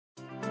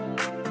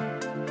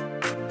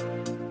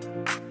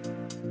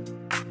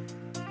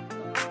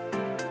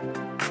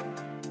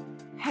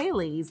Hey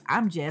ladies,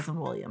 I'm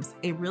Jasmine Williams,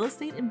 a real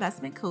estate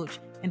investment coach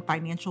and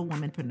financial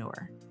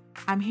womanpreneur.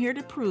 I'm here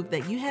to prove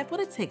that you have what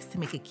it takes to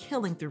make a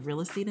killing through real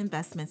estate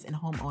investments and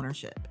home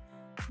ownership.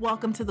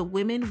 Welcome to the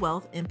Women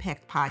Wealth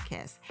Impact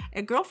Podcast,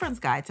 a girlfriend's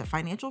guide to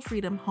financial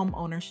freedom, home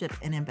ownership,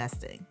 and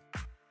investing.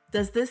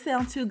 Does this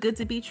sound too good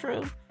to be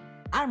true?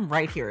 I'm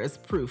right here as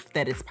proof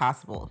that it's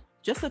possible.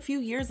 Just a few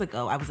years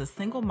ago, I was a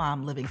single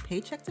mom living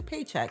paycheck to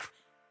paycheck,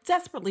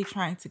 desperately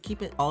trying to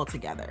keep it all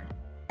together.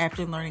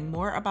 After learning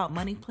more about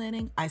money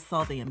planning, I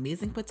saw the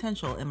amazing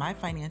potential in my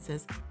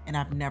finances, and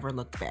I've never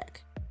looked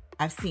back.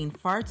 I've seen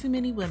far too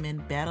many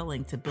women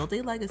battling to build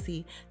a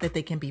legacy that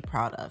they can be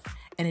proud of,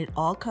 and it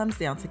all comes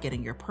down to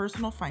getting your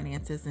personal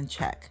finances in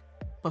check.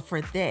 But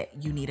for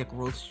that, you need a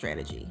growth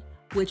strategy,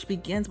 which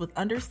begins with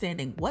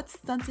understanding what's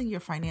stunting your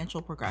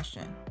financial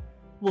progression.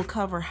 We'll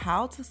cover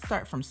how to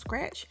start from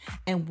scratch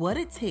and what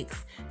it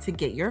takes to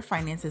get your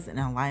finances in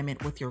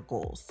alignment with your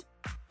goals.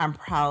 I'm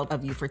proud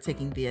of you for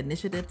taking the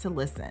initiative to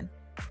listen.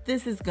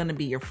 This is going to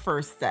be your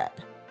first step.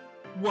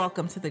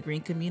 Welcome to the Green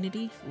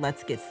Community.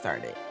 Let's get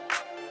started.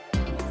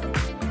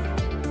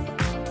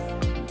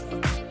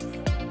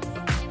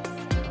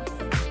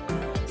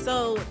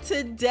 So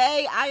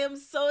today I am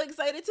so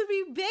excited to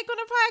be back on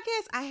the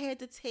podcast. I had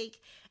to take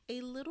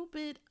a little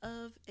bit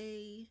of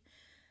a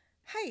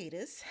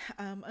hiatus.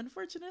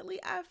 Unfortunately,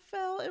 I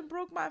fell and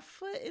broke my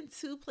foot in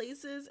two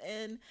places,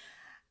 and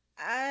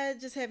I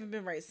just haven't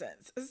been right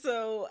since.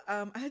 So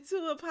I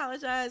do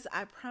apologize.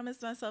 I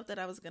promised myself that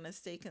I was going to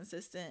stay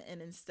consistent.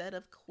 And instead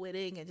of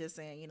quitting and just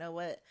saying, you know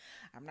what,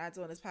 I'm not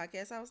doing this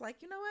podcast, I was like,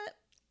 you know what,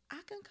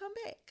 I can come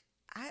back.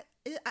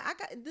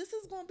 This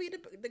is going to be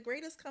the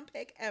greatest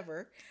comeback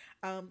ever,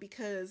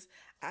 because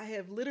I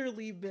have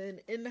literally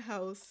been in the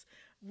house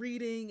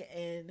reading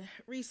and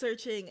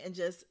researching and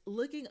just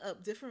looking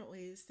up different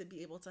ways to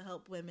be able to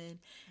help women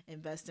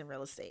invest in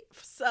real estate.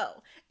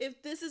 So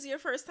if this is your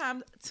first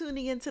time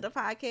tuning into the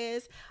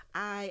podcast,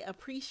 I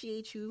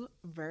appreciate you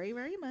very,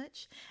 very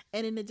much.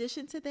 And in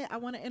addition to that, I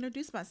want to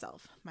introduce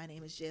myself. My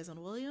name is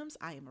Jasmine Williams.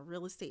 I am a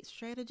real estate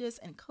strategist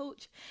and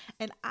coach,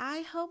 and I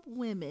help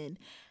women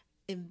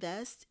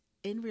invest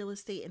in real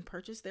estate and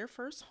purchase their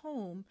first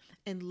home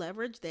and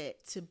leverage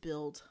that to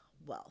build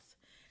wealth.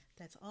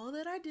 That's all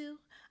that I do.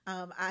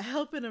 I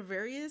help in a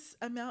various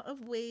amount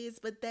of ways,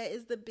 but that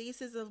is the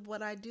basis of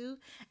what I do.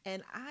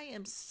 And I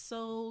am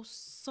so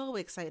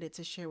excited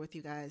to share with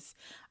you guys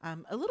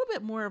a little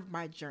bit more of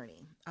my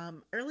journey.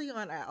 Early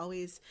on, I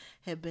always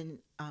have been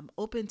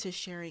open to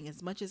sharing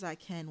as much as I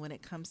can when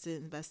it comes to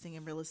investing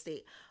in real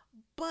estate.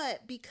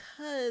 But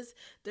because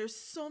there's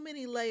so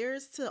many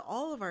layers to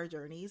all of our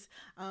journeys,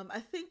 I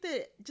think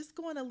that just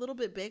going a little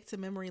bit back to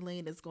memory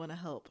lane is going to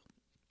help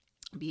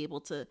be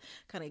able to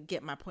kind of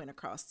get my point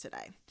across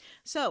today.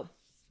 So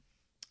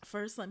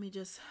first, let me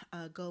just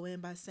go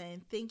in by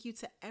saying thank you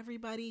to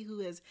everybody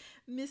who has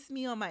missed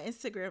me on my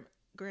Instagram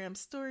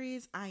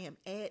stories. I am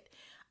at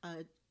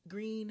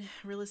Green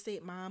Real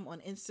Estate Mom on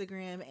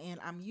Instagram, and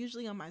I'm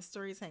usually on my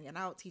stories hanging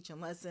out, teaching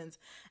lessons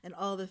and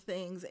all the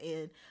things.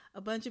 And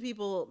a bunch of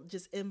people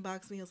just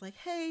inboxed me. I was like,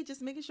 hey,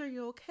 just making sure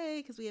you're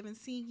okay because we haven't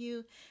seen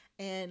you.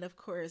 And of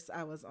course,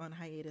 I was on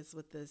hiatus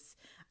with this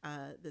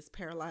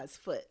paralyzed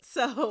foot.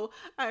 So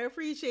I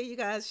appreciate you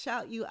guys.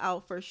 Shout you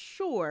out for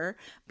sure,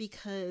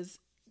 because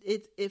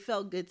it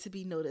felt good to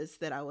be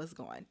noticed that I was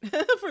gone.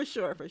 for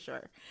sure.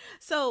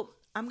 So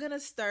I'm going to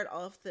start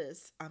off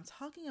this. I'm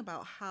talking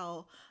about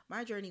how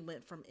my journey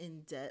went from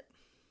in debt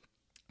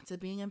to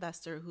being an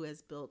investor who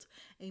has built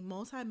a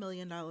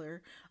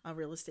multi-million-dollar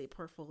real estate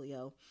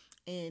portfolio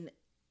in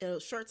a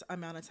short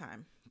amount of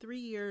time. 3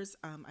 years.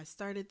 I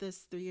started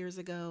this 3 years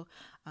ago.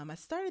 I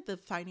started the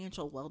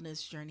financial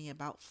wellness journey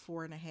about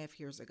 4.5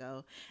 years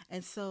ago.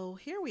 And so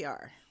here we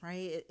are,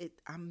 right?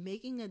 I'm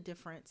making a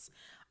difference.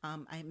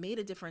 I made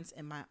a difference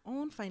in my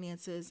own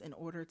finances in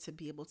order to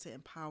be able to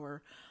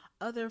empower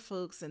other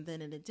folks. And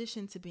then in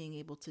addition to being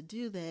able to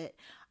do that,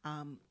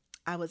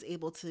 I was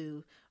able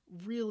to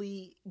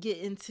really get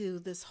into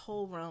this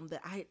whole realm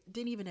that I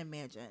didn't even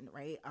imagine,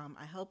 right?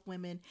 I help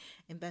women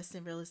invest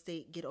in real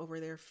estate, get over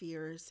their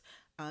fears,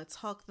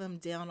 talk them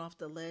down off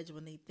the ledge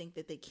when they think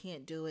that they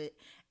can't do it.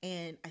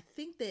 And I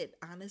think that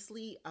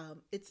honestly,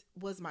 it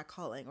was my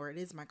calling, or it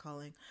is my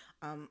calling,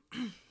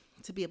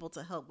 to be able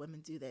to help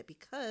women do that,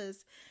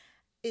 because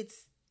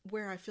it's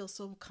where I feel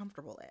so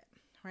comfortable at,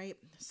 right?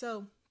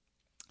 So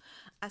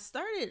I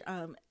started,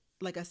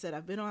 like I said,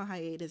 I've been on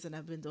hiatus and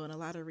I've been doing a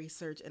lot of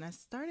research, and I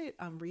started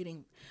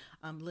reading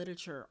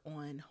literature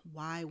on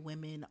why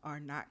women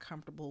are not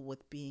comfortable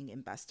with being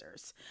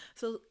investors.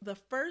 So the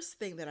first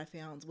thing that I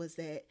found was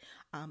that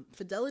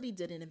Fidelity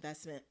did an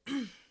investment.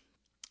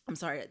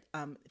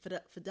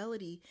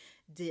 Fidelity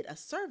did a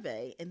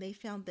survey, and they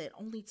found that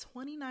only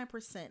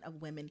 29%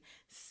 of women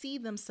see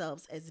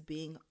themselves as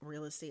being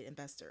real estate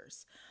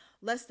investors.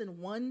 Less than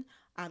 1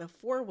 out of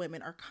 4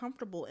 women are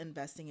comfortable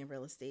investing in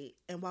real estate.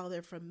 And while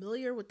they're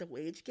familiar with the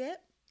wage gap,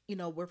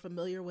 we're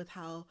familiar with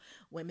how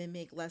women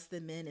make less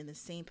than men in the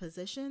same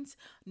positions,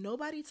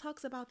 nobody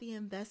talks about the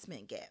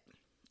investment gap.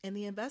 And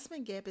the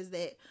investment gap is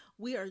that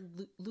we are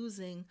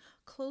losing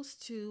close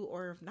to,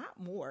 or if not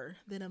more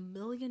than $1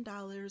 million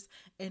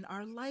in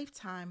our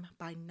lifetime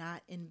by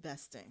not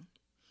investing.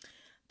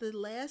 The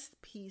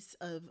last piece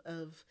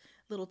of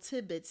little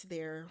tidbits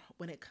there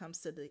when it comes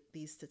to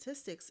these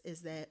statistics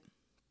is that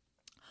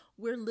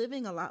we're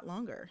living a lot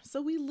longer.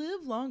 So we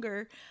live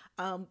longer,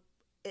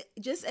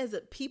 just as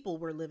a people,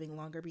 we're living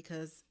longer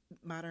because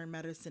modern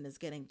medicine is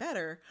getting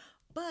better.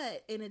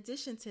 But in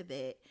addition to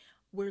that,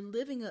 we're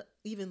living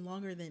even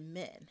longer than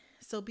men.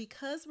 So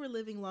because we're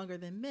living longer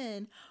than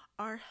men,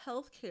 our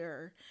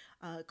healthcare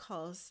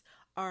costs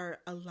are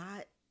a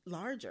lot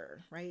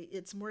larger, right?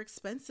 It's more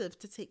expensive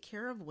to take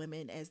care of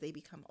women as they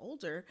become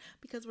older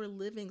because we're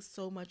living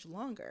so much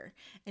longer.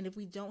 And if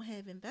we don't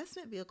have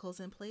investment vehicles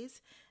in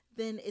place,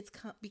 then it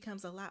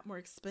becomes a lot more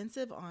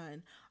expensive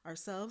on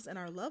ourselves and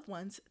our loved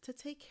ones to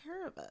take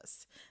care of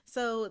us.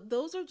 So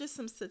those are just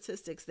some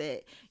statistics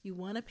that you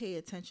want to pay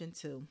attention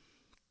to.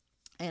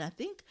 And I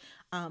think,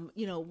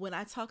 when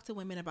I talk to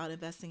women about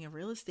investing in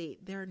real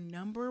estate, their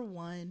number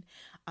one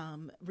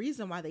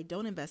reason why they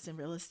don't invest in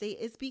real estate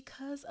is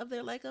because of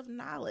their lack of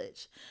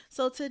knowledge.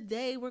 So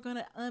today we're going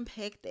to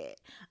unpack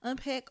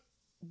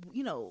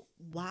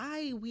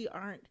why we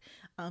aren't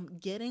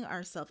getting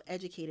ourselves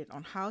educated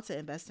on how to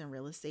invest in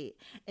real estate.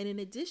 And in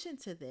addition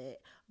to that,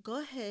 go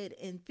ahead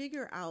and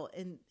figure out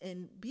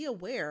and be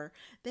aware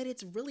that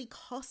it's really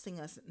costing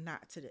us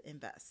not to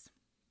invest.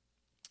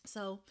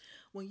 So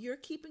when you're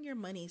keeping your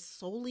money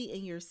solely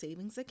in your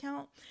savings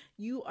account,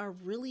 you are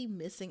really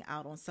missing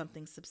out on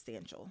something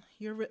substantial.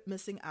 You're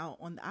missing out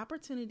on the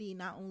opportunity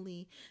not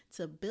only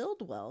to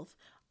build wealth,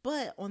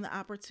 but on the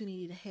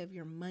opportunity to have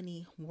your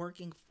money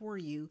working for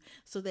you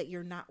so that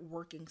you're not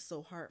working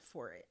so hard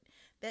for it.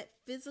 That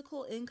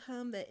physical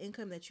income, that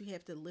income that you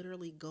have to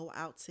literally go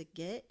out to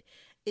get,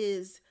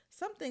 is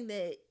something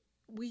that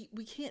we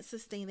can't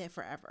sustain that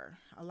forever.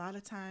 A lot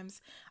of times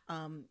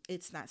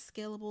it's not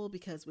scalable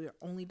because we're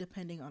only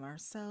depending on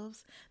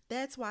ourselves.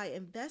 That's why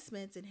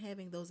investments and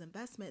having those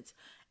investments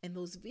and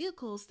those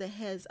vehicles that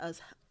has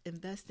us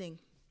investing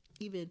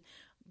even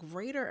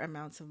greater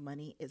amounts of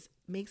money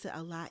makes it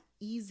a lot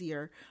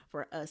easier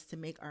for us to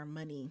make our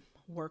money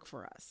work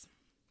for us.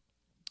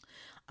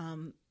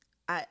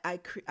 I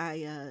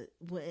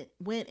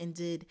went and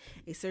did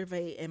a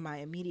survey in my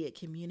immediate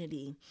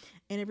community,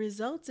 and it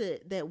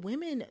resulted that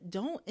women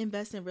don't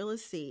invest in real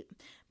estate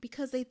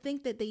because they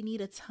think that they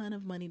need a ton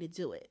of money to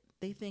do it.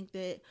 They think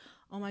that,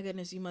 oh my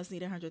goodness, you must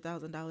need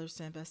 $100,000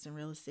 to invest in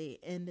real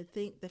estate. And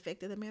the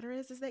fact of the matter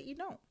is that you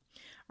don't.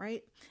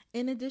 Right.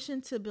 In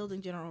addition to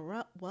building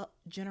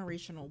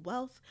generational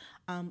wealth,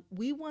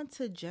 we want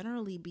to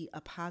generally be a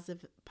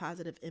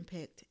positive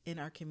impact in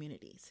our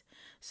communities.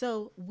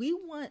 So we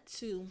want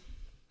to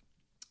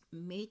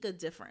make a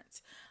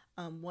difference.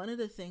 One of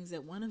the things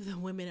that one of the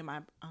women in my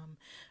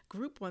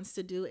group wants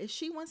to do is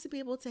she wants to be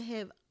able to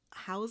have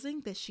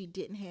housing that she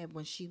didn't have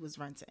when she was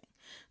renting.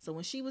 So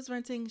when she was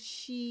renting,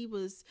 she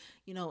was,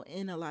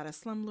 in a lot of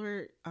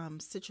slumlord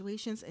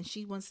situations, and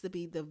she wants to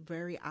be the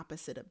very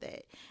opposite of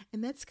that.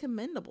 And that's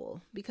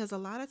commendable because a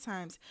lot of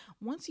times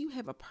once you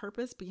have a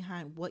purpose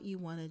behind what you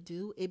want to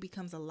do, it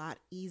becomes a lot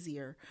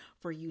easier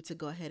for you to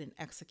go ahead and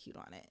execute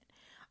on it.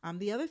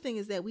 The other thing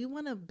is that we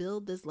want to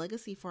build this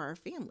legacy for our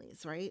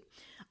families, right?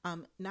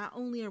 Not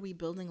only are we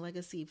building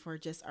legacy for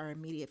just our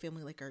immediate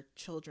family, like our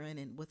children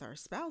and with our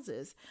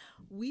spouses,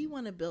 we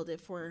want to build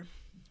it for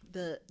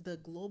the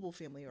global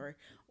family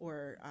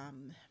or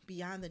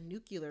beyond the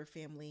nuclear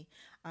family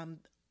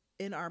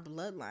in our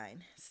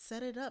bloodline.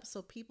 Set it up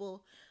so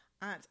people,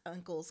 aunts,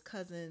 uncles,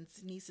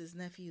 cousins, nieces,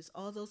 nephews,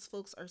 all those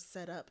folks are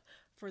set up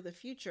for the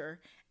future,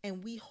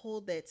 and we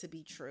hold that to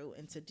be true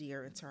and to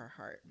dear into our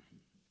heart.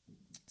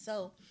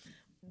 So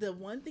the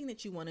one thing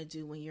that you want to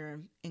do when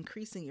you're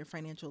increasing your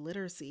financial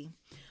literacy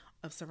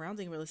of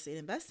surrounding real estate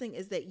investing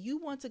is that you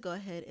want to go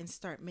ahead and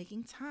start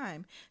making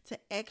time to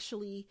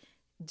actually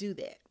do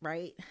that,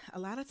 right? A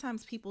lot of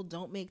times people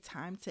don't make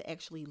time to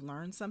actually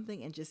learn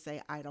something and just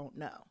say, I don't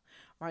know,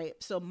 right?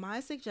 So my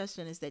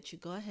suggestion is that you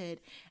go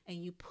ahead and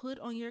you put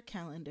on your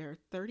calendar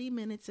 30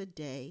 minutes a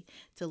day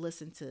to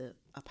listen to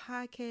a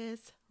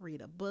podcast,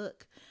 read a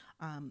book,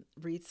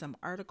 read some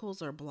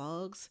articles or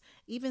blogs,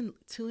 even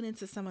tune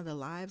into some of the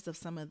lives of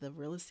some of the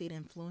real estate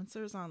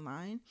influencers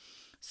online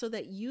so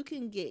that you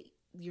can get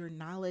your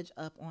knowledge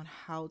up on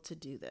how to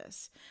do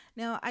this.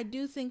 Now, I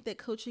do think that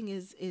coaching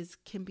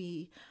can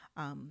be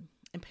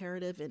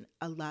imperative, and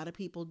a lot of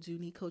people do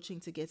need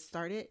coaching to get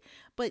started,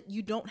 but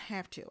you don't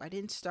have to. I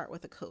didn't start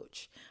with a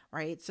coach,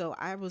 right? So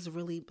I was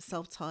really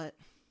self-taught.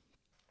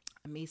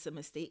 I made some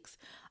mistakes.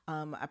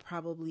 I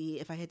probably,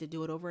 if I had to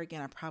do it over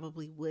again, I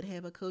probably would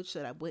have a coach so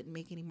that I wouldn't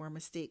make any more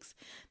mistakes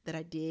that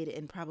I did,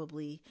 and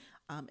probably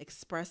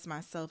express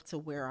myself to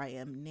where I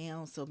am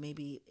now. So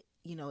maybe,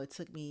 it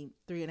took me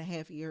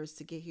 3.5 years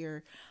to get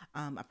here.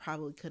 I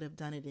probably could have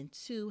done it in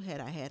 2 had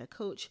I had a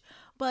coach.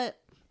 But,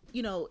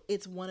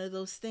 it's one of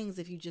those things,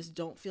 if you just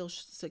don't feel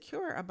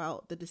secure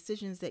about the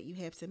decisions that you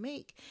have to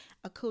make,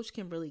 a coach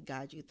can really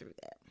guide you through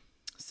that.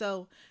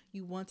 So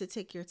you want to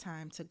take your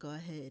time to go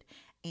ahead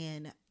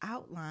and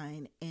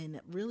outline and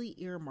really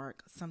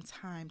earmark some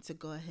time to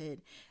go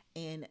ahead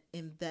and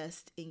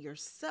invest in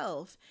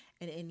yourself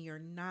and in your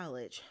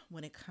knowledge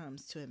when it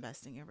comes to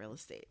investing in real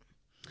estate.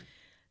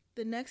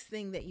 The next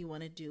thing that you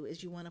want to do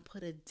is you want to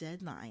put a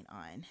deadline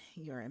on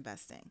your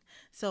investing.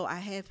 So I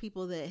have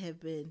people that have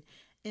been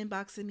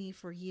inboxing me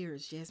for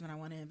years. Jasmine, I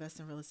want to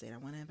invest in real estate. I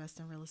want to invest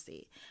in real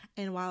estate.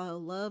 And while I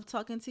love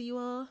talking to you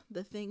all,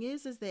 the thing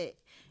is that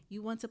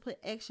you want to put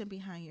action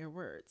behind your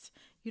words.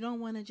 You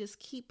don't want to just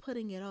keep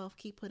putting it off,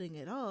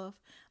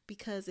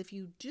 because if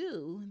you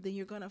do, then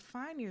you're going to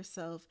find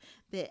yourself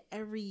that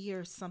every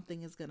year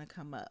something is going to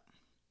come up.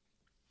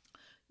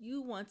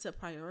 You want to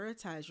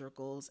prioritize your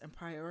goals and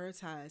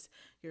prioritize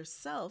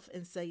yourself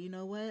and say, you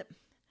know what?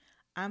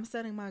 I'm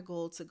setting my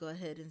goal to go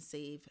ahead and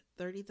save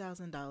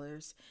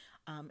 $30,000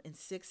 in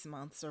 6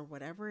 months or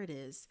whatever it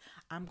is.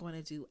 I'm going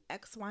to do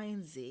X, Y,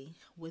 and Z.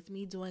 With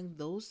me doing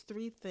those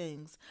three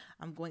things,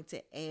 I'm going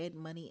to add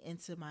money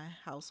into my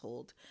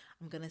household.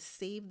 I'm going to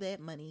save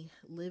that money,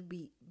 live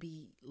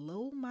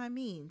below my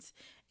means,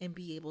 and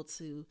be able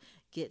to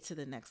get to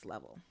the next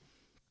level.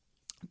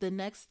 The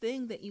next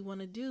thing that you want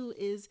to do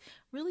is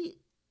really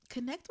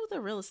connect with a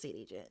real estate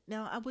agent.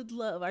 Now,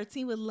 our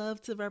team would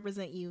love to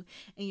represent you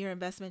in your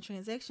investment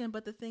transaction,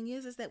 but the thing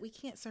is that we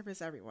can't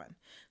service everyone.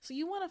 So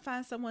you want to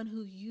find someone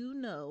who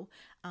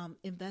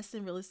invests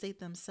in real estate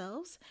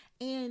themselves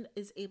and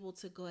is able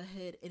to go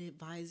ahead and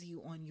advise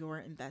you on your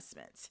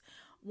investments.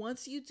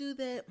 Once you do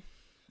that,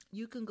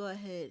 you can go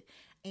ahead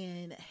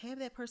and have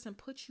that person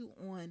put you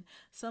on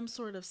some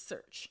sort of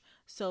search.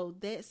 So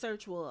that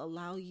search will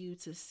allow you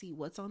to see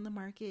what's on the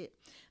market.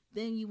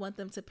 Then you want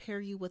them to pair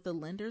you with a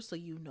lender so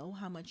you know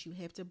how much you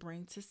have to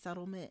bring to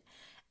settlement.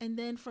 And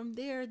then from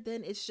there,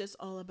 then it's just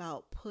all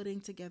about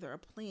putting together a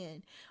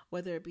plan,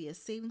 whether it be a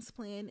savings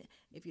plan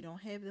if you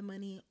don't have the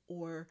money,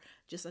 or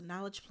just a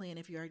knowledge plan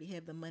if you already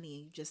have the money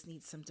and you just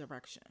need some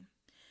direction.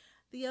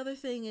 The other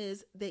thing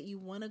is that you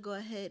want to go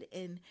ahead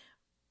and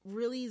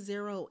really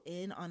zero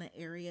in on an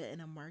area in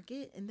a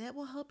market, and that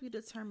will help you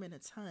determine a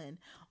ton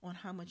on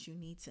how much you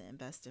need to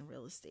invest in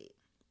real estate.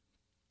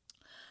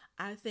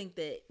 I think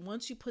that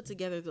once you put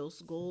together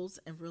those goals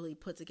and really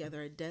put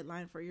together a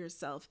deadline for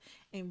yourself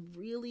and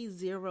really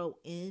zero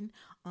in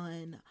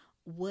on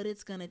what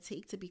it's going to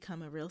take to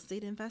become a real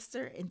estate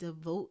investor and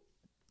devote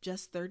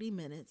just 30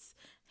 minutes,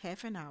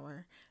 half an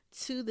hour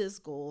to this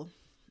goal,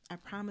 I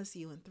promise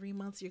you in 3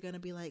 months, you're going to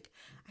be like,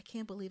 I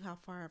can't believe how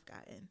far I've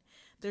gotten.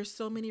 There's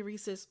so many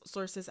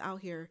resources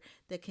out here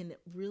that can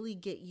really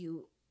get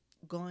you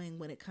going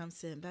when it comes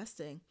to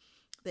investing,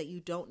 that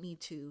you don't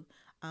need to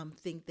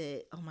think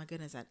that, oh my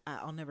goodness,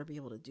 I'll never be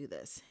able to do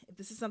this. If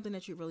this is something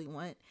that you really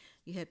want,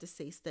 you have to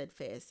stay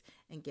steadfast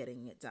in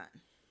getting it done.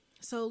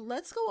 So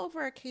let's go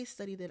over a case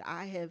study that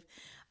I have,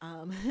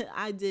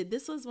 I did.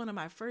 This was one of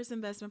my first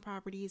investment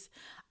properties.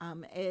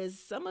 As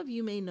some of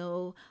you may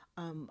know,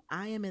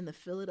 I am in the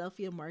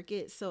Philadelphia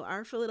market. So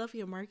our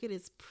Philadelphia market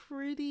is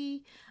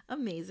pretty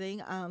amazing.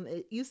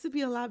 It used to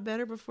be a lot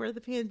better before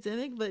the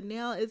pandemic, but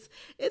now it's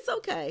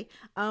okay.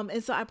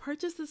 And so I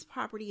purchased this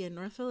property in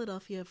North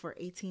Philadelphia for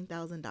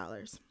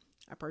 $18,000.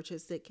 I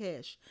purchased it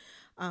cash.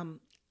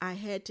 I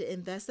had to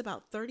invest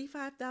about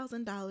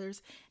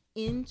 $35,000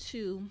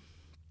 into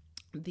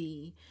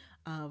the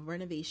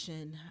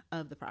renovation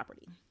of the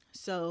property.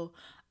 So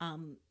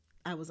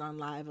I was on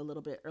live a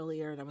little bit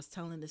earlier and I was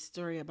telling this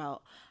story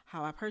about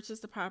how I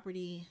purchased the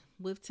property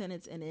with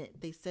tenants in it.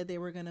 They said they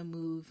were going to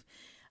move,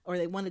 or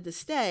they wanted to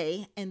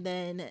stay. And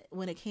then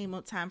when it came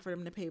up time for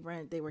them to pay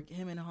rent, they were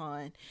hemming and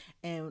hawing,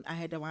 and I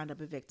had to wind up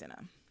evicting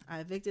them. I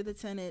evicted the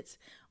tenants,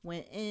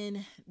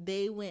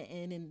 they went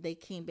in and they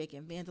came back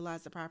and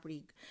vandalized the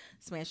property,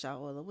 smashed out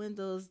all the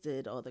windows,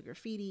 did all the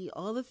graffiti,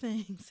 all the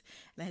things.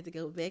 And I had to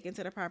go back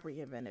into the property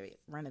and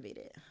renovate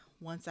it.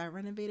 Once I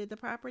renovated the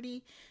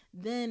property,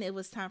 then it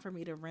was time for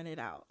me to rent it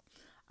out.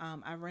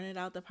 I rented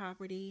out the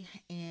property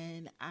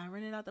and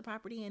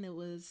it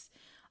was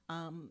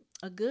a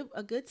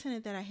good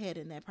tenant that I had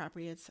in that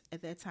property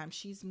at that time.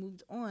 She's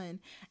moved on,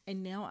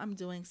 and now I'm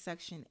doing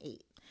Section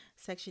 8.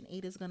 Section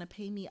 8 is going to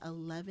pay me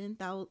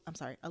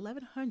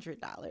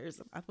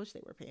 $1,100. I wish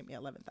they were paying me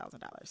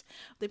 $11,000.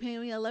 They pay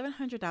me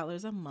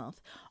 $1,100 a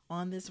month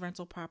on this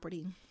rental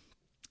property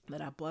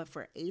that I bought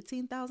for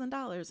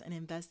 $18,000 and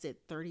invested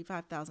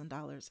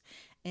 $35,000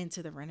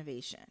 into the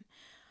renovation.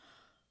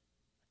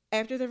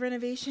 After the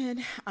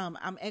renovation,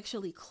 I'm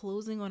actually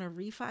closing on a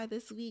refi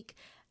this week.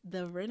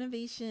 The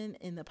renovation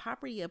in the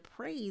property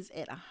appraised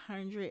at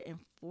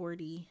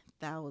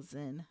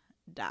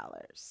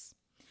 $140,000.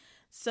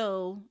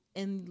 So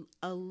in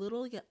a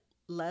little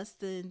less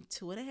than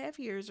 2.5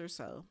 years or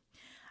so,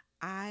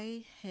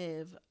 I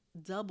have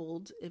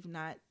doubled, if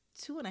not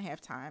 2.5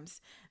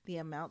 times, the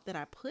amount that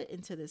I put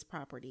into this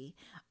property,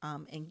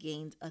 and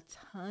gained a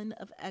ton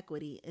of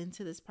equity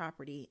into this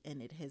property,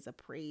 and it has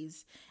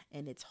appraised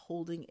and it's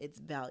holding its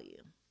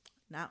value.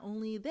 Not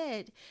only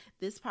that,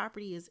 this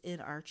property is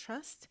in our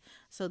trust.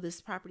 So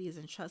this property is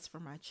in trust for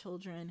my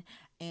children,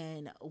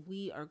 and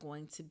we are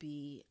going to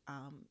be,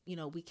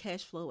 we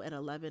cash flow at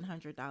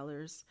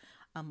 $1,100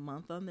 a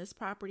month on this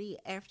property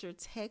after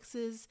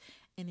taxes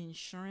and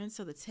insurance.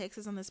 So the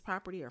taxes on this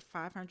property are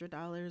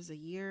 $500 a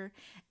year,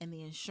 and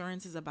the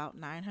insurance is about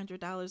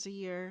 $900 a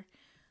year.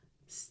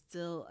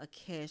 Still a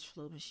cash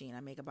flow machine.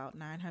 I make about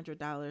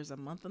 $900 a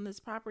month on this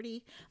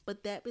property,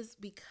 but that was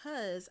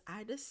because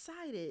I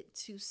decided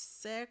to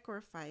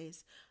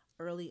sacrifice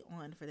early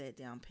on for that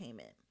down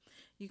payment.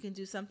 You can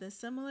do something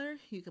similar.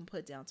 You can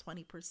put down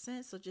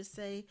 20%. So just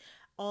say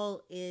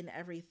all in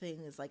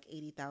everything is like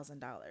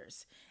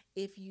 $80,000.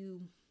 If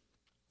you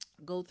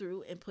go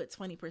through and put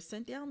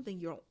 20% down, then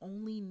you'll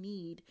only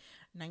need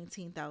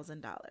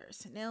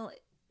 $19,000. Now,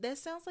 that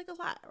sounds like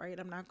a lot, right?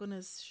 I'm not going to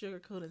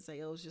sugarcoat and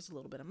say, oh, it's just a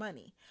little bit of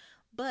money.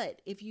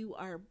 But if you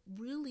are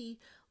really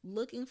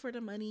looking for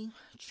the money,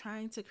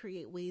 trying to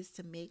create ways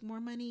to make more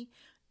money,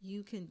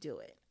 you can do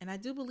it. And I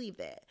do believe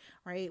that,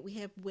 right? We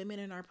have women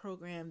in our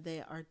program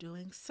that are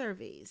doing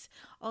surveys,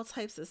 all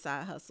types of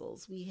side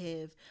hustles. We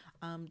have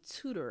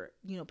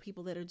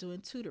people that are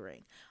doing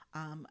tutoring.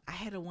 I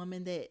had a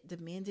woman that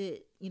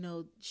demanded,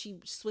 she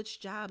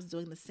switched jobs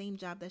doing the same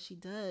job that she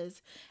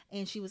does,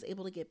 and she was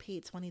able to get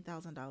paid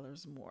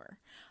 $20,000 more.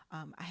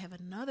 I have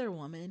another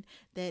woman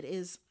that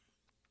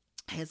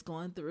has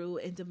gone through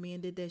and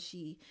demanded that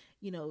she,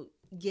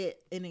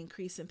 get an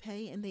increase in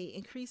pay, and they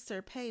increased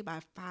her pay by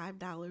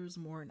 $5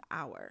 more an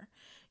hour.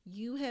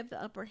 You have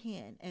the upper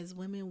hand. As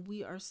women,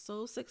 we are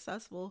so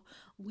successful.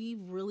 We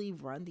really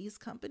run these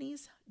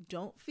companies.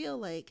 Don't feel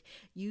like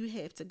you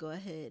have to go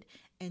ahead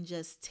and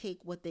just take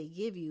what they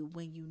give you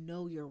when you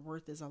know your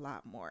worth is a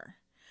lot more.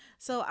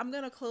 So I'm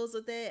going to close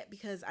with that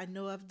because I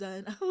know I've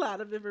done a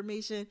lot of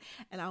information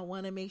and I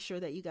want to make sure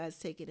that you guys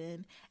take it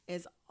in.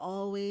 As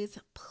always,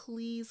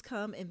 please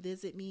come and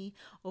visit me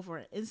over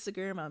on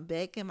Instagram. I'm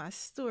back in my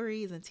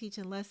stories and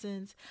teaching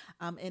lessons.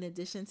 In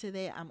addition to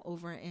that, I'm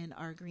over in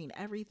our Green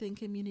Everything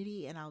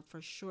community, and I'll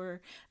for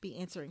sure be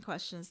answering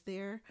questions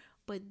there.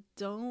 But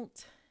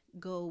don't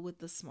go with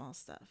the small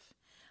stuff.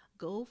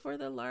 Go for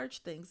the large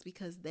things,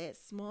 because that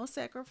small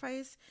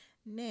sacrifice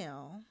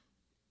now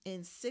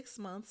in 6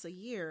 months, a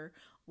year,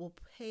 will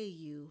pay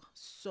you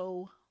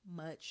so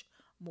much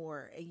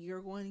more. And you're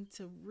going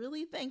to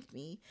really thank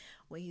me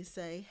when you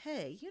say,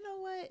 hey, you know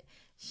what?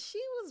 She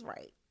was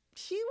right.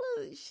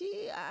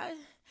 I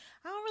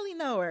don't really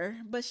know her,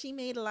 but she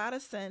made a lot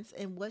of sense,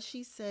 and what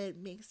she said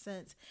makes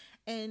sense.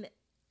 And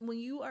when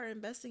you are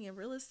investing in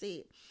real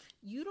estate,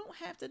 you don't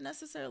have to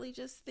necessarily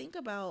just think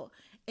about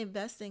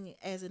investing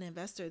as an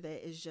investor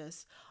that is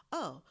just,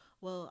 oh,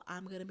 well,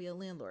 I'm going to be a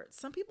landlord.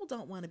 Some people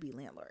don't want to be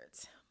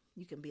landlords.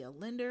 You can be a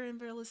lender in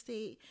real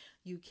estate.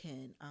 You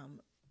can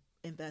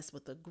invest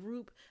with a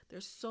group.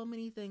 There's so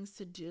many things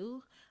to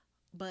do,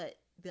 but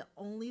the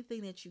only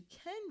thing that you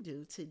can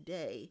do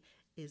today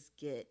is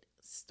get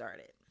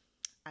started.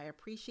 I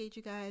appreciate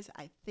you guys.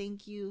 I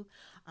thank you.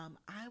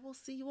 I will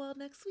see you all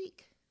next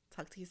week.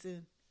 Talk to you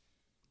soon.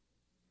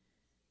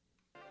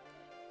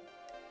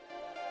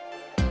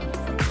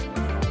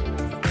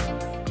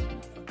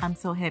 I'm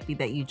so happy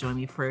that you joined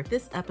me for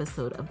this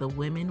episode of the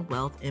Women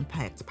Wealth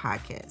Impact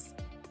Podcast.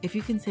 If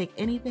you can take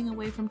anything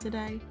away from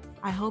today,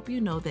 I hope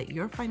you know that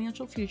your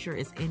financial future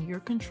is in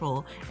your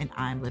control, and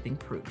I'm living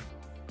proof.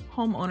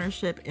 Home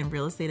ownership and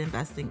real estate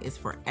investing is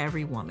for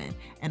every woman,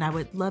 and I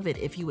would love it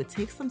if you would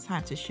take some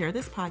time to share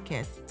this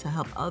podcast to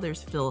help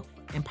others feel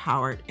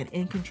empowered and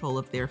in control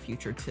of their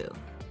future too.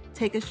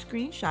 Take a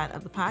screenshot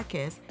of the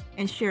podcast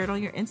and share it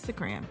on your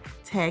Instagram.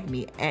 Tag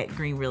me at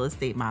Green Real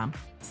Estate Mom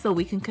so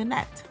we can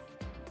connect.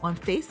 On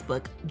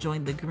Facebook,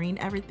 join the Green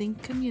Everything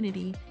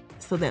community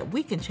so that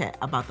we can chat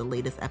about the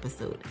latest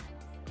episode.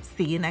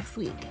 See you next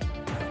week.